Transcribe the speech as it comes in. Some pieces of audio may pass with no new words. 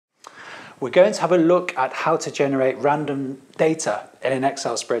we're going to have a look at how to generate random data in an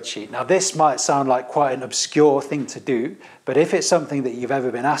Excel spreadsheet. Now, this might sound like quite an obscure thing to do, but if it's something that you've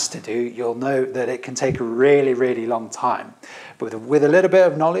ever been asked to do, you'll know that it can take a really, really long time. But with a little bit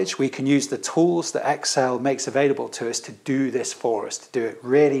of knowledge, we can use the tools that Excel makes available to us to do this for us, to do it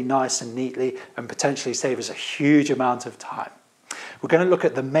really nice and neatly and potentially save us a huge amount of time. We're going to look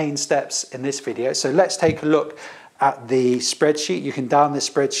at the main steps in this video. So let's take a look at the spreadsheet. You can download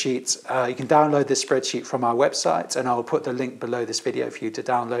this spreadsheet from our website, and I'll put the link below this video for you to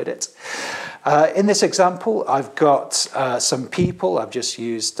download it. In this example, I've got some people. I've just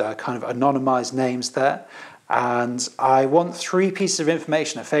used kind of anonymized names there. And I want 3 pieces of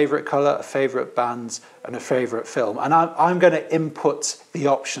information: a favorite color, a favorite band, and a favorite film. And I'm going to input the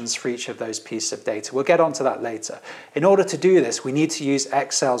options for each of those pieces of data. We'll get onto that later. In order to do this, we need to use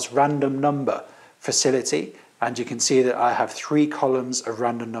Excel's random number facility. And you can see that I have 3 columns of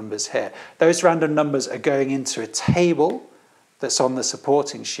random numbers here. Those random numbers are going into a table that's on the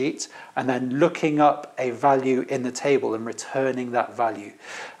supporting sheet, and then looking up a value in the table and returning that value.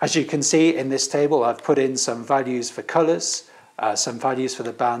 As you can see in this table, I've put in some values for colors, some values for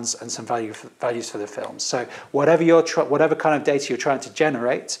the bands, and some values for the films. So whatever kind of data you're trying to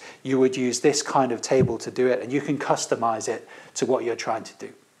generate, you would use this kind of table to do it, and you can customize it to what you're trying to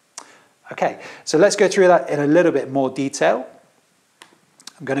do. Okay, so let's go through that in a little bit more detail.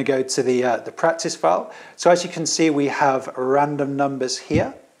 I'm going to go to the practice file. So as you can see, we have random numbers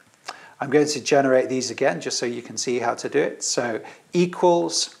here. I'm going to generate these again, just so you can see how to do it. So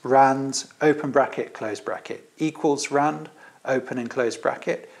equals rand, open bracket, close bracket. Equals rand, open and close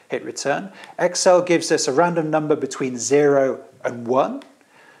bracket, hit return. Excel gives us a random number between 0 and 1.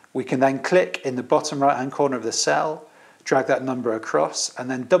 We can then click in the bottom right-hand corner of the cell, drag that number across, and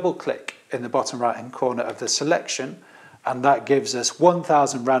then double-click in the bottom right-hand corner of the selection, and that gives us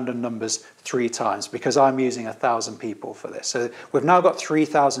 1,000 random numbers 3 times, because I'm using 1,000 people for this. So we've now got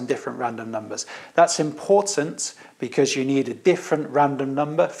 3,000 different random numbers. That's important because you need a different random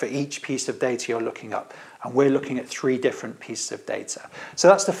number for each piece of data you're looking up, and we're looking at 3 different pieces of data. So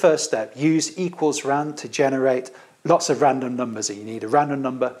that's the first step. Use equals rand to generate lots of random numbers, and you need a random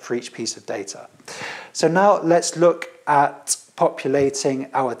number for each piece of data. So now let's look at populating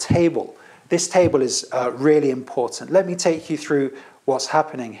our table. This table is really important. Let me take you through what's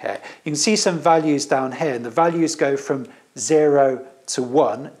happening here. You can see some values down here, and the values go from 0 to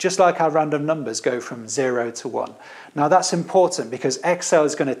 1, just like our random numbers go from 0 to 1. Now that's important because Excel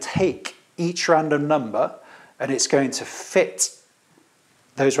is going to take each random number and it's going to fit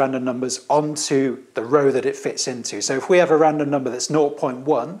those random numbers onto the row that it fits into. So if we have a random number that's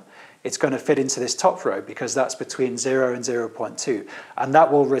 0.1, it's going to fit into this top row because that's between 0 and 0.2. And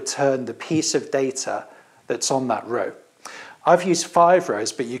that will return the piece of data that's on that row. I've used 5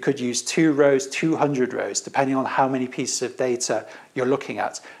 rows, but you could use 2 rows, 200 rows, depending on how many pieces of data you're looking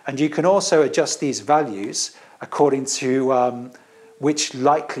at. And you can also adjust these values according to which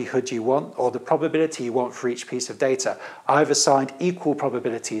likelihood you want or the probability you want for each piece of data. I've assigned equal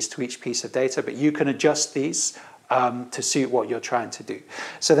probabilities to each piece of data, but you can adjust these to suit what you're trying to do.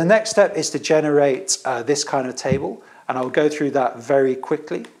 So the next step is to generate this kind of table, and I'll go through that very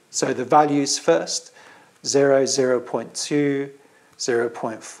quickly. So the values first: 0, 0.2,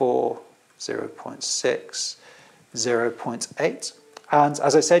 0.4, 0.6, 0.8. And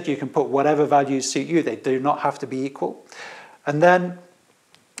as I said, you can put whatever values suit you. They do not have to be equal. And then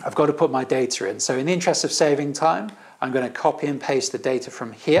I've got to put my data in. So in the interest of saving time, I'm going to copy and paste the data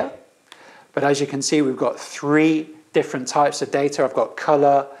from here. But as you can see, we've got 3 different types of data. I've got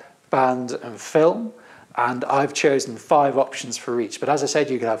color, band, and film. And I've chosen 5 options for each. But as I said,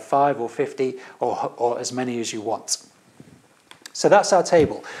 you could have 5 or 50 or as many as you want. So that's our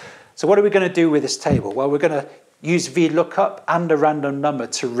table. So what are we going to do with this table? Well, we're going to use VLOOKUP and a random number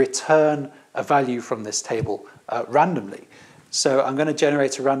to return a value from this table randomly. So I'm going to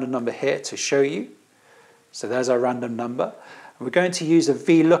generate a random number here to show you. So there's our random number. We're going to use a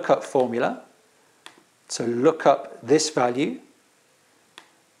VLOOKUP formula to look up this value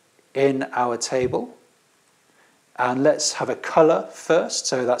in our table. And let's have a color first.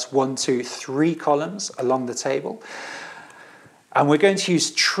 So that's 1, 2, 3 columns along the table. And we're going to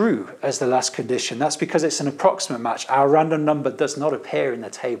use true as the last condition. That's because it's an approximate match. Our random number does not appear in the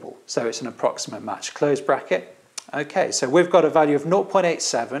table, so it's an approximate match. Close bracket. Okay, so we've got a value of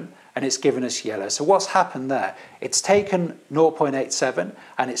 0.87 and it's given us yellow. So what's happened there? It's taken 0.87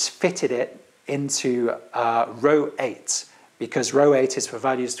 and it's fitted it into row 8, because row 8 is for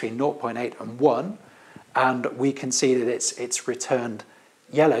values between 0.8 and 1, and we can see that it's returned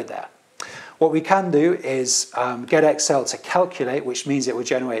yellow there. What we can do is get Excel to calculate, which means it will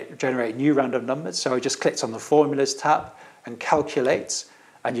generate new random numbers. So I just clicked on the Formulas tab and Calculate,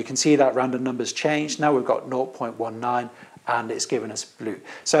 and you can see that random numbers changed. Now we've got 0.19, and it's given us blue.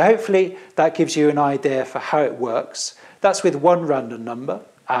 So hopefully that gives you an idea for how it works. That's with one random number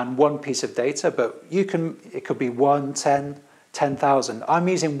and one piece of data, but it could be 1, 10, 10,000. I'm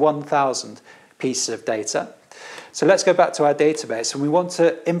using 1,000 pieces of data. So let's go back to our database, and we want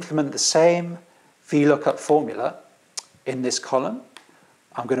to implement the same VLOOKUP formula in this column.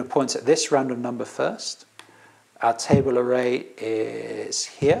 I'm going to point at this random number first. Our table array is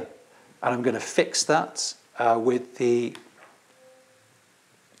here, and I'm going to fix that with the...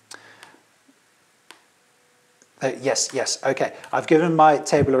 yes, okay. I've given my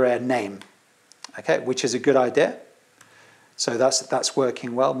table array a name, okay, which is a good idea. So that's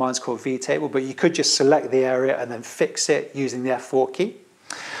working well. Mine's called vtable, but you could just select the area and then fix it using the F4 key.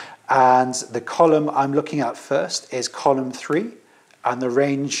 And the column I'm looking at first is column 3, and the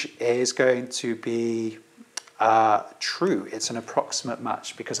range is going to be true. It's an approximate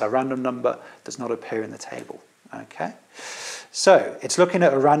match because our random number does not appear in the table. Okay, so it's looking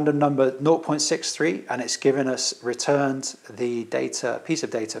at a random number 0.63, and it's given us returned the data, piece of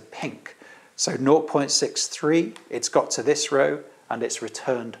data pink. So 0.63, it's got to this row, and it's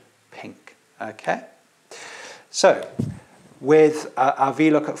returned pink. Okay, so with our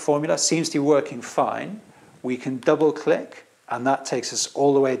VLOOKUP formula, seems to be working fine. We can double click, and that takes us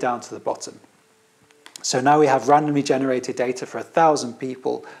all the way down to the bottom. So now we have randomly generated data for 1,000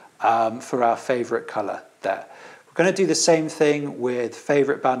 people for our favorite color there. We're going to do the same thing with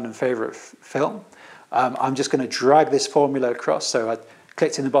favorite band and favorite film. I'm just going to drag this formula across. So I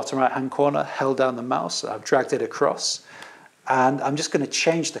clicked in the bottom right hand corner, held down the mouse, I've dragged it across, and I'm just going to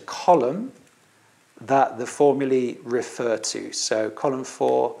change the column that the formulae refer to. So column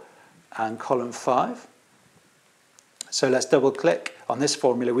 4 and column 5. So let's double click on this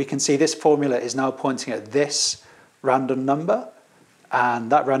formula. We can see this formula is now pointing at this random number, and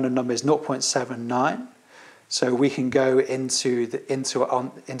that random number is 0.79. So we can go into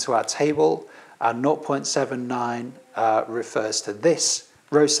our table, and 0.79 refers to this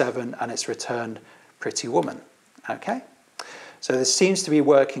row 7, and it's returned pretty woman. Okay, so this seems to be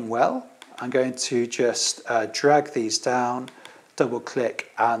working well. I'm going to just drag these down, double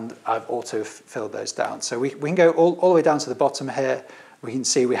click, and I've auto-filled those down. So we can go all the way down to the bottom here. We can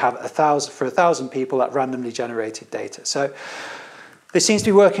see we have 1,000 for 1,000 people that randomly generated data. So this seems to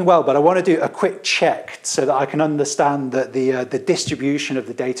be working well, but I want to do a quick check so that I can understand that the distribution of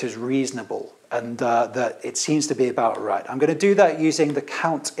the data is reasonable and that it seems to be about right. I'm going to do that using the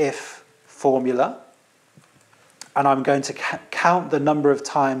Countif formula, and I'm going to count the number of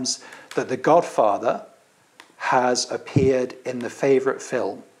times that the Godfather has appeared in the favorite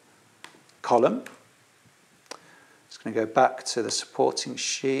film column. Just going to go back to the supporting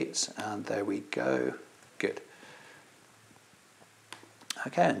sheet, and there we go. Good.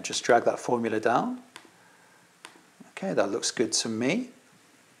 Okay, and just drag that formula down. Okay, that looks good to me.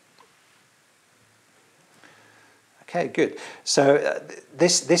 Okay, good. So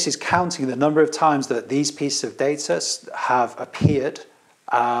this is counting the number of times that these pieces of data have appeared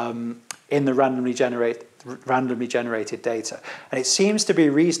in the randomly generated data. And it seems to be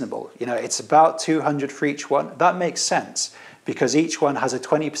reasonable. You know, it's about 200 for each one. That makes sense because each one has a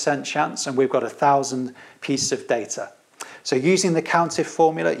 20% chance, and we've got 1,000 pieces of data. So using the Countif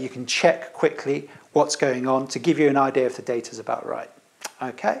formula, you can check quickly what's going on to give you an idea if the data is about right.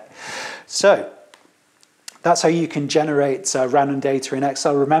 Okay, so that's how you can generate random data in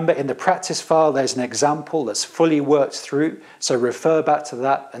Excel. Remember, in the practice file, there's an example that's fully worked through. So refer back to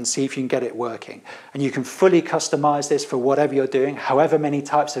that and see if you can get it working. And you can fully customize this for whatever you're doing, however many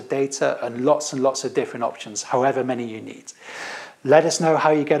types of data and lots of different options, however many you need. Let us know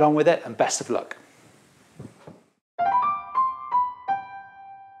how you get on with it, and best of luck.